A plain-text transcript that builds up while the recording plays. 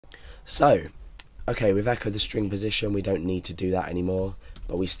So, okay, we've echoed the string position, we don't need to do that anymore,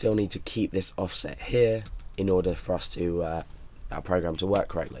 but we still need to keep this offset here in order for us to our program to work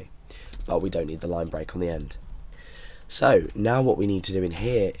correctly, but we don't need the line break on the end. So now what we need to do in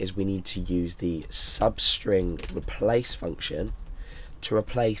here is we need to use the substring replace function to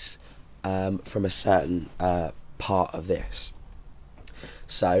replace from a certain part of this.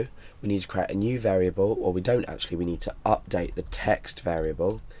 So we need to create a new variable, or we don't actually, we need to update the text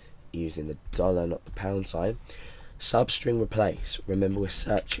variable using the dollar, not the pound sign. Substring replace, remember we're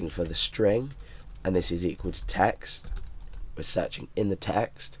searching for the string and this is equal to text. We're searching in the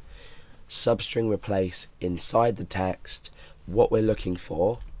text. Substring replace inside the text. What we're looking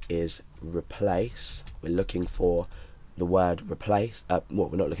for is replace. We're looking for the word replace. Well,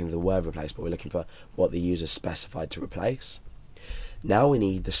 we're not looking for the word replace, but we're looking for what the user specified to replace. Now we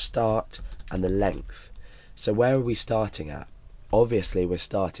need the start and the length. So where are we starting at? Obviously we're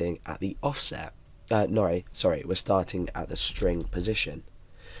starting at the offset. We're starting at the string position.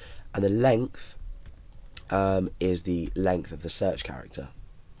 And the length is the length of the search character.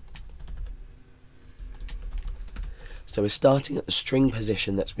 So we're starting at the string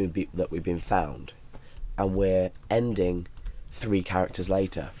position that we've been found, and we're ending 3 characters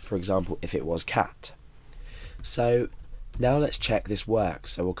later, for example if it was cat. So now let's check this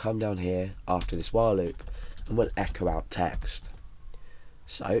works. So we'll come down here after this while loop and we'll echo out text.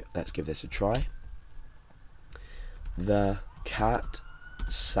 So let's give this a try. The cat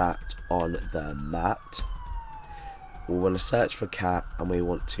sat on the mat. We want to search for cat and we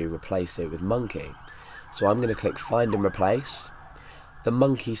want to replace it with monkey. So I'm going to click find and replace. The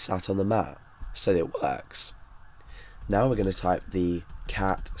monkey sat on the mat, so it works. Now we're going to type the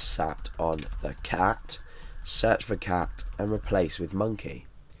cat sat on the cat, search for cat and replace with monkey.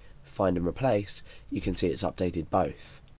 Find and replace, you can see it's updated both.